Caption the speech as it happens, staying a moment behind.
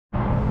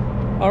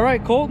All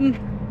right,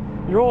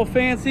 Colton, you're all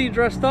fancy,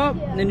 dressed up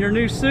in your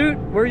new suit.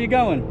 Where are you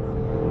going?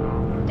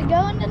 To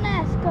go into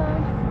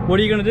NASCAR. What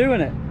are you going to do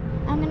in it?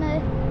 I'm going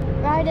to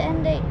ride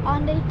it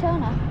on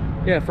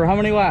Daytona. Yeah, for how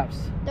many laps?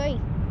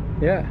 3.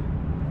 Yeah.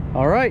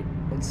 All right.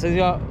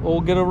 So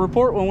we'll get a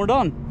report when we're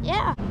done.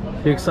 Yeah.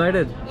 You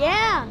excited?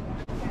 Yeah.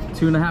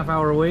 2.5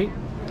 hour wait?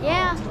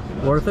 Yeah.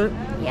 Worth it?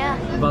 Yeah.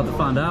 About to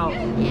find out.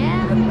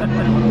 Yeah.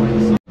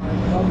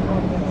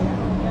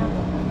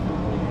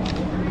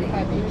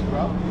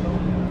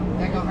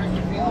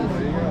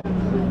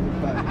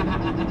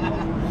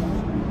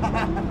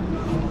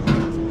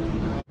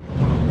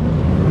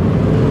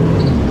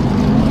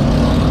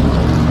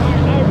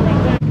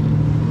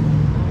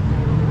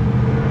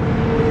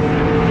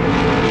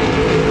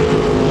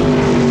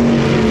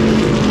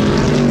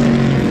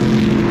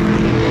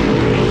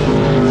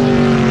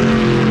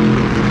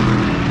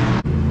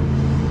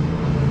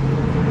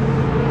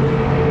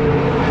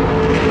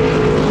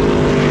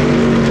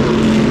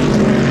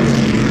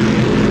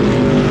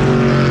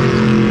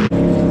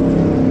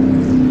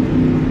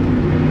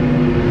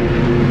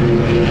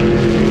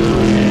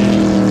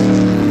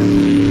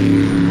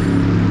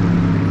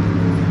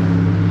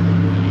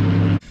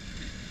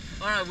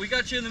 We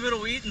got you in the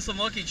middle eating some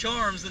Lucky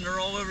Charms and they're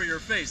all over your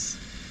face.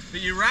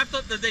 But you wrapped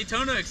up the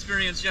Daytona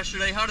Experience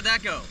yesterday. How did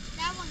that go?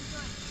 That one's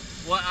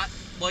good. What,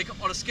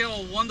 like on a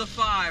scale of 1 to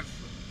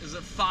 5, is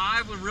it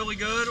 5 really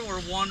good or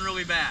 1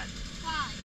 really bad?